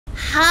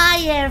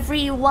Hi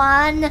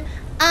everyone,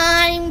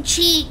 I'm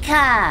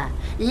Chica.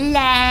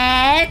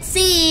 Let's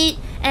eat,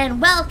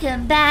 and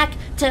welcome back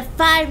to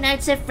Five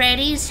Nights at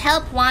Freddy's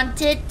Help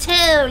Wanted 2,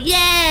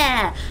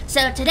 yeah!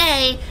 So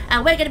today,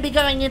 we're gonna be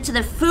going into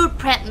the food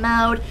prep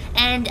mode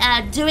and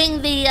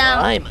doing the,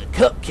 I'm a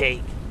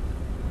cupcake.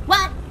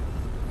 What?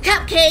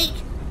 Cupcake?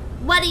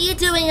 What are you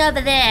doing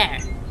over there?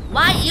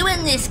 Why are you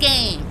in this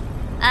game?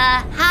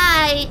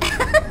 Hi.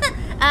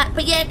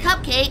 But yeah,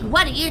 Cupcake,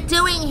 what are you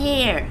doing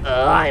here?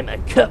 I'm a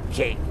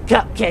cupcake.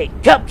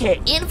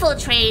 Cupcake.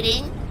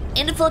 Infiltrating?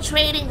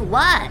 Infiltrating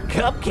what?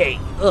 Cupcake.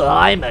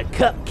 I'm a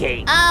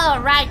cupcake.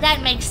 Oh, right,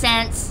 that makes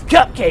sense.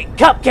 Cupcake.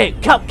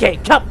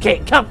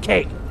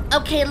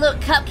 Okay, look,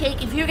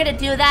 Cupcake, if you're gonna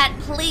do that,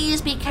 please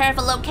be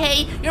careful,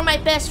 okay? You're my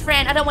best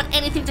friend. I don't want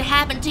anything to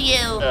happen to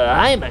you.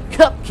 I'm a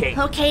cupcake.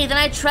 Okay, then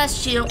I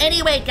trust you.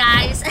 Anyway,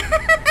 guys,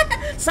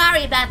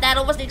 sorry about that.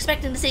 I wasn't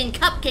expecting to see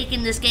Cupcake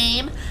in this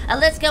game.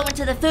 Let's go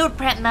into the food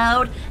prep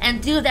mode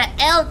and do the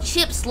L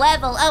Chips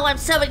level. Oh, I'm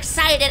so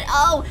excited.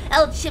 Oh,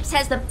 L Chips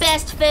has the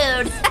best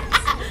food.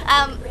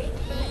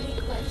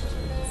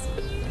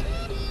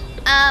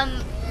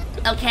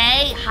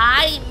 Okay.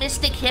 Hi,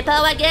 Mystic Hippo,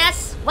 I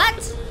guess?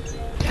 What?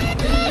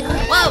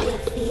 Whoa!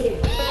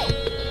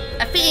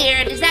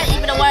 Afeared? Is that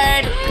even a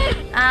word?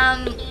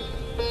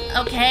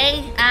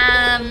 Okay,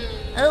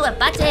 oh, a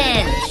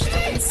button!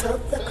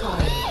 Consult the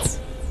cards.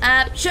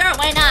 Sure,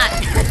 why not?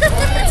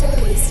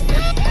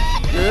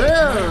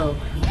 Ooh!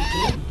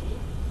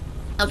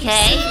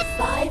 Okay.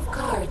 5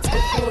 cards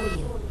before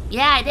you.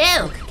 Yeah, I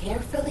do! Look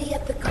carefully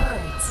at the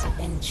cards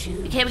and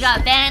choose. Okay, we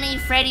got Vanny,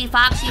 Freddy,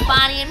 Foxy,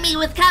 Bonnie, and me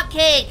with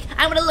Cupcake!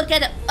 I'm gonna look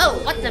at it. Oh,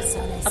 what the?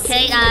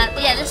 Okay,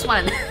 yeah, this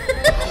one.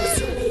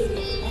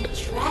 Isolated and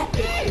trapped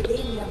it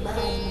within your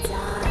mind's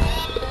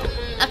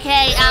eye.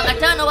 Okay, I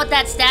don't know what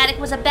that static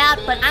was about,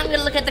 but I'm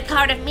gonna look at the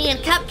card of me and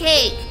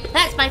Cupcake.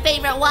 That's my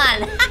favorite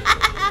one.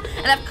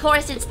 And of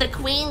course, it's the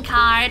Queen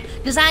card,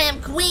 because I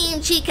am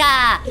Queen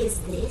Chica. Is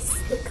this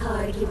the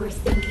card you were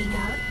thinking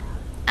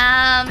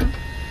of?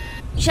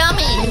 Show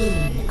me.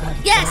 Queen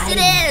of Yes, Diamonds. it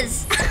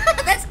is.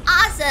 That's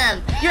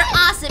awesome. You're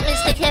awesome,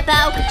 Mystic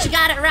Hippo. She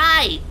got it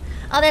right.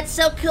 Oh, that's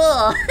so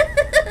cool.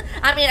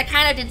 I mean, I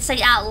kind of did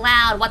say out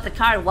loud what the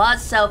card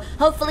was, so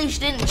hopefully she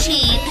didn't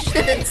cheat.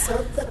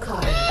 Consult the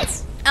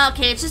cards.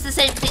 Okay, it's just the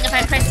same thing if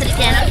I press it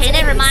again. Okay,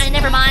 never mind.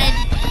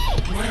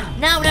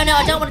 Now. No,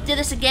 I don't want to do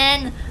this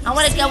again. I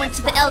want to go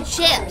into the L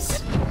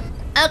Chips.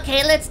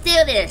 Okay, let's do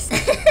this.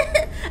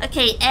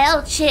 Okay,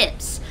 L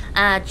Chips.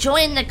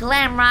 Join the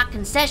Glam Rock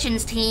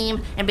Concessions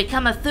team and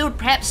become a food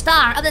prep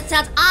star. Oh, that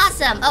sounds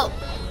awesome. Oh.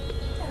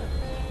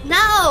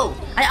 No!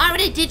 I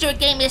already did your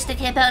game, Mystic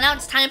Hippo. Now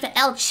it's time for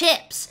L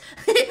Chips.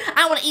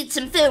 I want to eat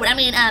some food. I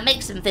mean,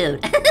 make some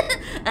food.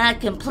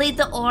 Complete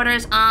the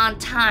orders on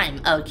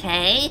time,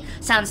 okay?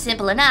 Sounds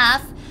simple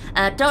enough.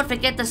 Don't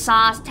forget the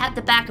sauce. Tap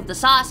the back of the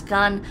sauce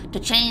gun to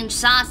change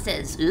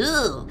sauces.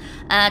 Ooh.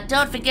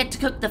 Don't forget to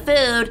cook the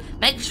food.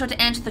 Make sure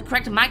to enter the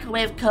correct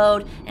microwave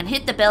code and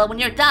hit the bell when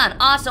you're done.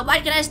 Also, why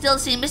can I still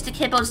see Mystic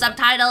Hippo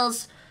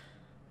subtitles?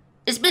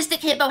 Is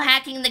Mystic Hippo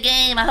hacking the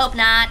game? I hope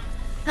not.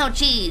 Oh,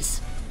 jeez.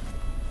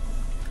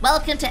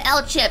 Welcome to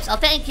L Chips. Oh,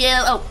 thank you.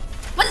 Oh,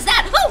 what is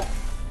that? Oh!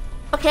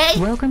 Okay.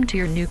 Welcome to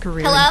your new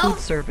career Hello? in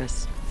food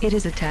service. It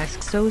is a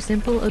task so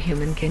simple a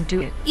human can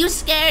do it. You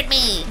scared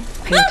me.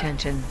 Pay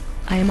attention.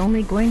 I am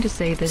only going to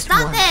say this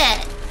Stop once.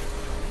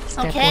 it.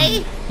 Step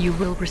Okay. 1. You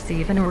will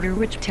receive an order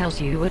which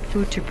tells you what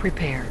food to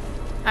prepare.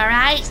 All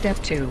right.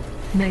 Step 2.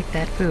 Make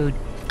that food.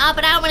 Oh,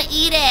 but I want to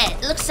eat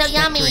it. It looks so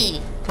Step yummy.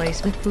 3. Place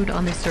the food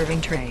on the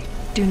serving tray.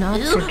 Do not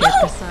Ooh. forget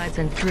the sides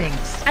and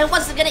drinks. I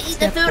wasn't gonna eat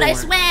Step the food, I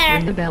 4. swear.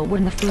 Ring the bell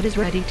when the food is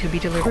ready to be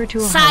delivered to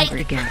a Psych.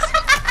 hungry guest.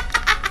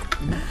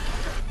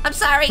 I'm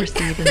sorry.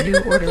 Receive a new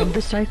order and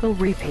the cycle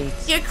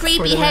repeats. You're creepy,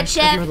 for the head rest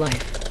chef. of your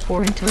life,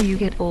 or until you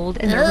get old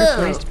and are Ooh.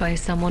 replaced by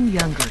someone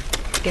younger.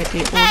 Get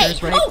the Hey,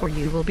 orders right oh, or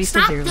you will be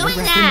stop severely doing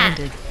that.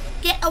 reprimanded.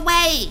 Get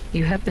away.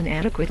 You have been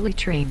adequately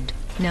trained.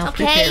 Now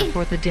Okay. prepare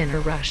for the dinner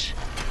rush.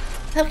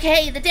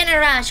 Okay, the dinner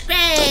rush.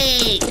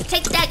 Great.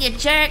 Take that, you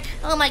jerk.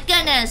 Oh my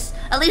goodness.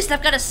 At least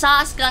I've got a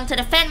sauce gun to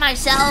defend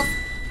myself.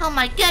 Oh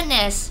my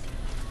goodness.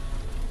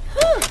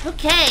 Whew,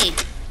 okay.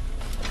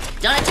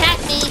 Don't attack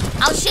me.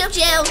 I'll shoot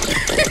you.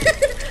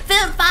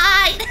 Food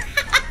fight.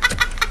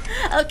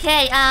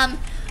 Okay,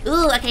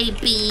 ooh, okay,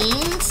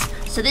 beans.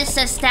 So this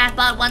says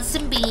Staffbot wants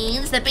some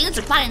beans. The beans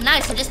are quite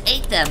nice. I just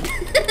ate them.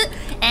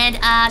 And,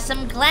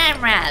 some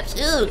glam wraps.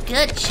 Ooh,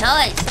 good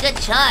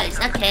choice.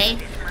 Okay.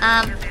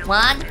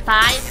 1,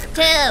 5,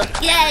 2.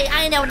 Yay,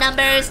 I know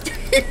numbers.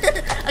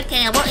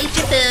 Okay, I won't eat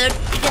your food.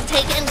 You can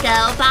take it and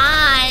go.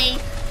 Bye.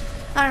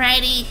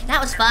 Alrighty, that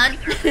was fun.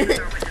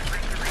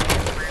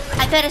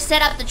 I better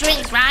set up the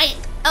drinks, right?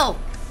 Oh,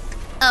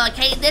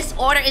 okay, this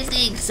order is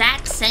the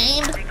exact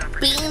same.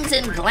 Beans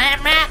and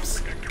glam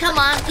wraps? Come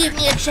on, give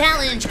me a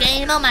challenge,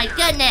 game. Oh my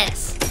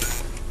goodness.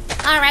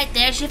 Alright,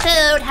 there's your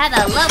food. Have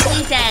a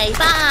lovely day.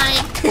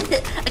 Bye.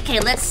 Okay,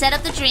 let's set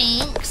up the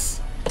drinks.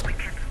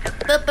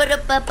 Boop,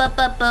 boop, boop, boop,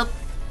 boop, boop.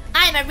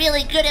 I'm a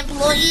really good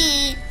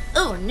employee.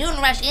 Ooh, noon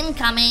rush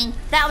incoming.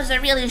 That was a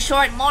really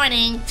short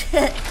morning.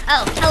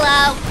 Oh,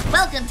 hello.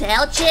 Welcome to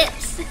El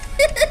Chips.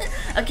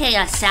 Okay,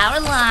 a sour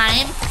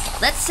lime.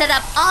 Let's set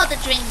up all the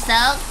drinks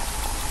though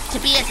to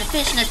be as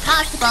efficient as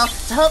possible,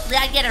 so hopefully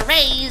I get a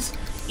raise.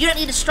 You don't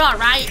need a straw,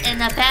 right?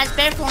 And a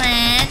Fazbear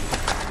Flan.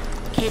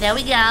 Okay, there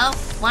we go.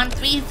 1,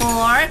 3,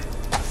 4.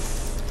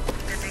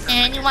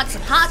 And you want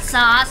some hot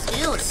sauce.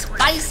 Ooh,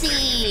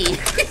 spicy.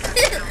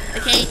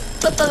 Okay.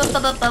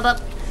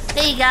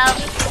 There you go.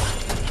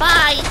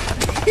 Bye.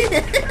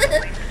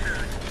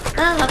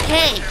 Oh,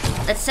 okay.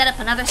 Let's set up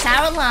another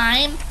sour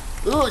lime.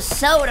 Ooh,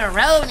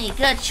 soda-roni.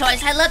 Good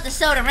choice. I love the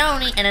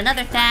soda-roni. And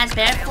another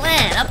Fazbear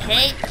Flan.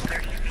 Okay.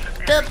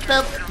 Boop,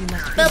 boop,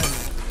 boop.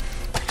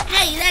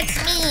 Hey, that's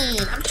me.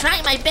 I'm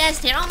trying my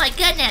best here. Oh, my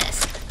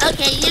goodness.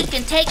 Okay, you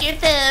can take your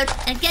food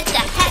and get the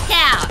heck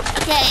out.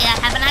 Okay,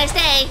 have a nice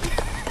day.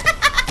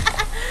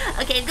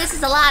 Okay, this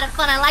is a lot of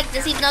fun. I like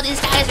this, even though these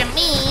guys are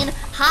mean.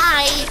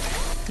 Hi.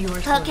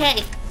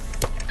 Okay.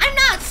 I'm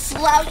not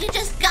slow. You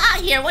just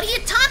got here. What are you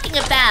talking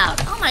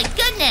about? Oh my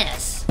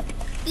goodness.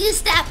 These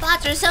staff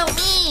bots are so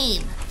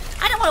mean.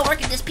 I don't want to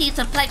work at this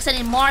pizza plex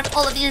anymore if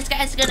all of these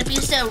guys are going to be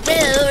so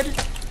rude.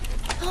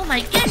 Oh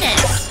my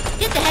goodness.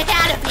 Get the heck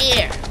out of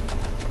here.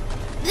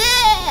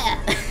 Yeah.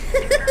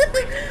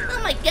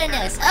 Oh my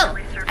goodness. Oh,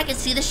 I can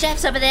see the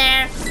chefs over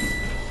there.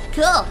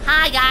 Cool.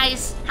 Hi,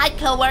 guys. Hi,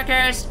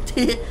 co-workers.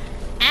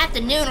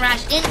 Afternoon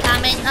rush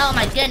incoming. Oh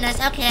my goodness.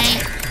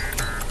 Okay.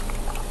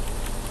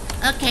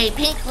 Okay,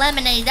 pink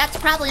lemonade. That's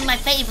probably my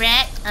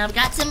favorite. I've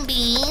got some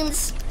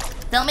beans.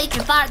 Don't make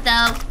you fart,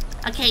 though.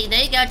 Okay,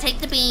 there you go. Take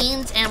the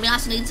beans. And we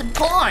also need some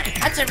corn.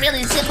 That's a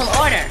really simple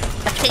order.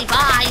 Okay,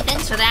 bye.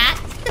 Thanks for that.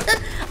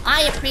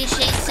 I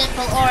appreciate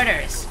simple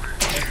orders.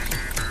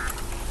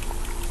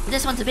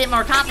 This one's a bit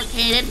more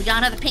complicated. We got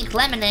another pink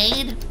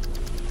lemonade.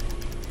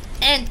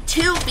 And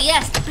 2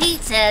 Fiesta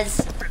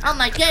pizzas. Oh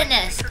my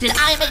goodness. Did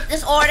I make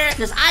this order?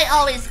 Because I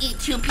always eat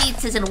 2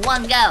 pizzas in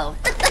one go.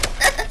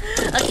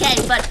 Okay,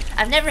 but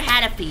I've never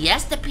had a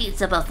Fiesta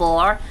pizza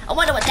before. I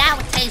wonder what that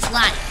would taste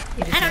like.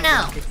 I don't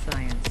know.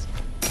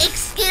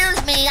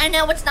 Excuse me, I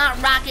know it's not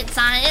rocket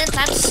science.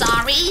 I'm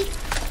sorry.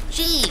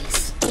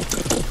 Jeez.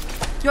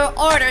 Your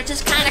order is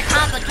just kind of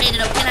complicated,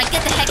 okay? Now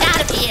get the heck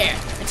out of here.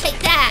 And take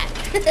that.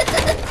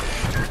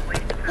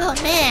 Oh,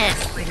 man.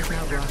 It is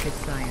not rocket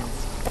science.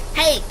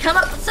 Hey, come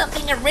up with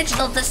something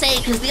original to say,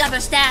 because the other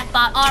staff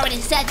bot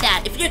already said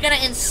that. If you're gonna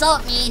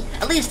insult me,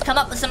 at least come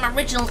up with some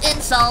original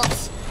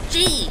insults.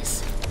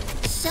 Jeez.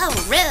 So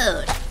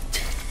rude.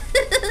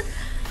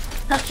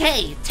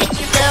 Okay, take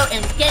your food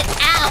and get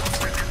out.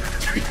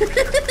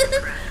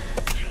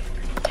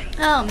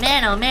 Oh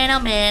man, oh man, oh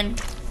man.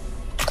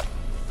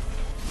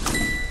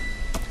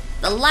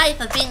 The life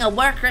of being a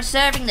worker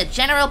serving the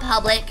general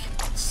public.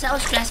 So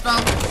stressful.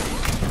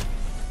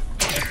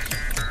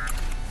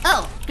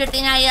 Oh, good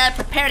thing I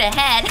prepared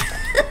ahead.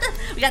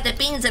 We got the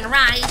beans and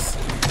rice.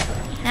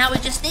 Now we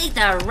just need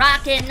the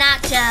rocket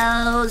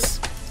nachos.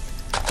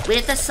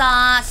 With the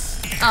sauce.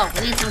 Oh,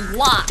 we need some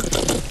guac.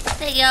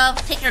 There you go.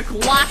 Take your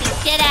guac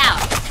and get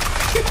out.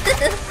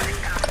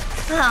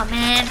 Oh,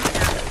 man.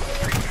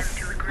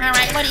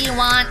 Alright, what do you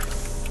want?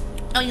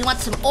 Oh, you want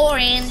some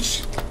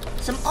orange.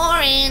 Some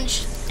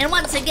orange. And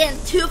once again,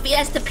 2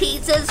 Fiesta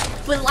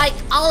pizzas with, like,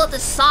 all of the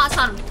sauce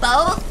on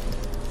both?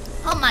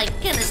 Oh my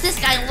goodness, this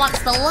guy wants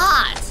the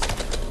lot.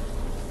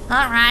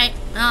 Alright.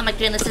 Oh my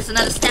goodness, there's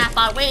another staff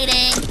bot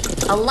waiting.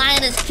 A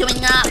line is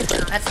queuing up.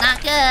 That's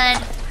not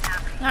good.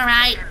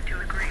 Alright.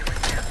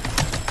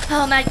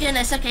 Oh my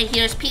goodness, okay,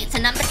 here's pizza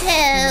number 2.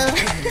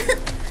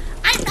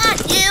 I'm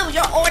not you!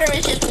 Your order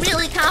is just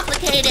really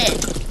complicated.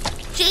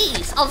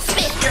 Jeez, I'll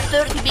spit in your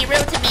food if you be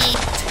rude to me.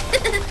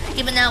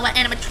 Even though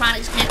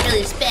animatronics can't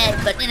really spit,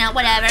 but you know,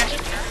 whatever.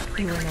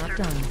 You are not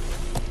done.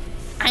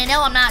 I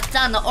know I'm not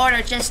done, the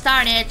order just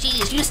started.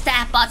 Jeez, you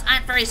staff bots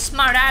aren't very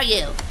smart, are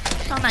you?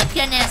 Oh my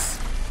goodness.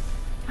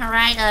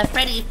 Alright,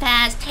 Freddy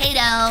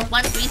Faz-Tato,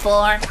 1, 3,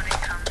 4.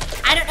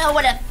 I don't know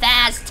what a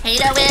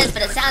Faz-Tato is,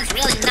 but it sounds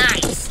really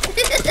nice.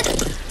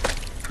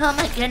 Oh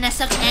my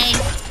goodness, okay.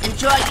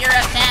 Enjoy your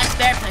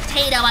Fazbear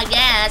potato, I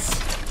guess.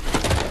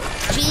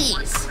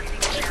 Jeez.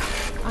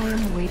 I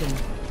am waiting.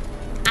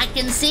 I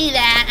can see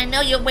that. I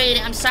know you're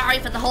waiting. I'm sorry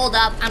for the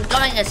holdup. I'm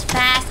going as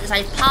fast as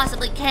I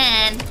possibly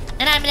can.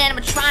 And I'm an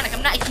animatronic.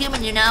 I'm not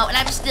human, you know. And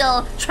I'm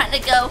still trying to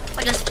go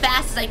like as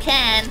fast as I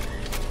can.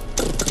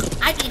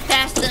 I'd be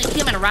faster than a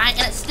human, right?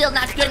 And it's still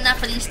not good enough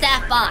for these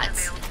staff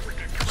bots.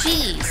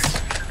 Jeez.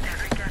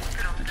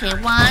 Okay,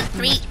 1,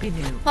 3.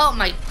 Oh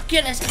my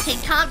goodness. Okay,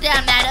 calm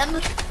down,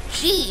 madam.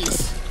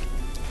 Jeez.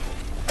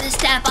 This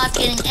staff bot's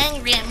getting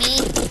angry at me.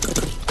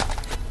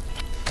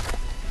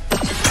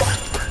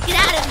 Get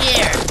out of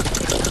here.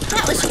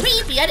 That was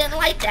creepy. I didn't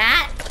like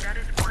that.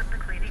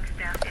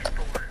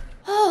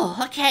 Oh,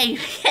 okay.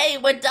 Hey,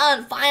 we're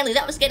done. Finally.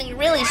 That was getting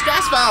really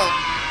stressful.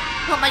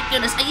 Oh my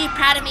goodness. Are you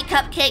proud of me,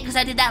 Cupcake, because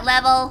I did that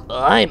level?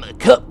 I'm a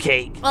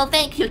cupcake. Well,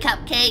 thank you,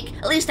 Cupcake.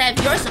 At least I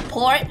have your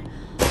support.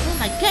 Oh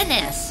my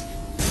goodness.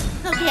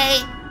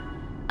 Okay.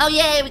 Oh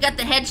yay, we got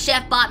the head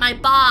chef bot, my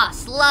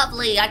boss.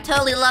 Lovely, I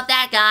totally love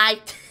that guy.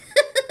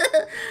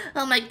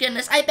 Oh my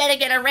goodness, I better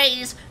get a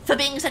raise for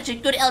being such a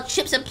good El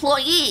Chips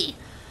employee.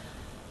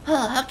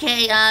 Oh,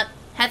 okay,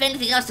 have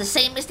anything else to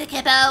say, Mr.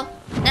 Kippo?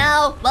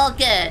 No? Well,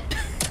 good.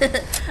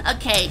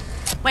 Okay,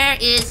 where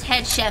is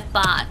head chef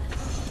bot?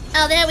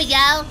 Oh, there we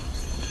go.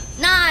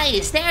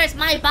 Nice, there's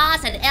my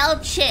boss at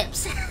El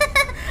Chips.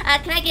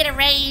 Can I get a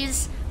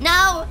raise?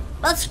 No?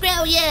 Well,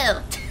 screw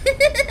you.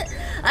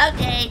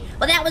 Okay,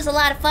 well that was a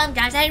lot of fun,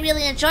 guys. I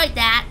really enjoyed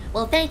that.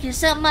 Well, thank you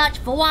so much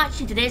for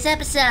watching today's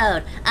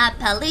episode.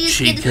 Police...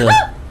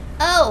 Chica.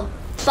 Oh,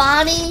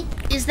 Bonnie,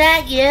 is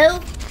that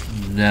you?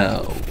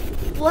 No.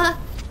 What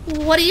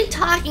are you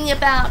talking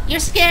about?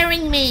 You're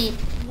scaring me.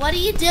 What are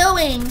you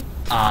doing?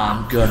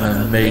 I'm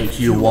gonna make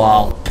you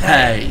all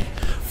pay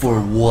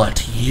for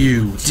what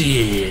you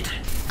did.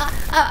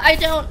 I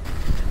don't...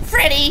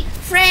 Freddy!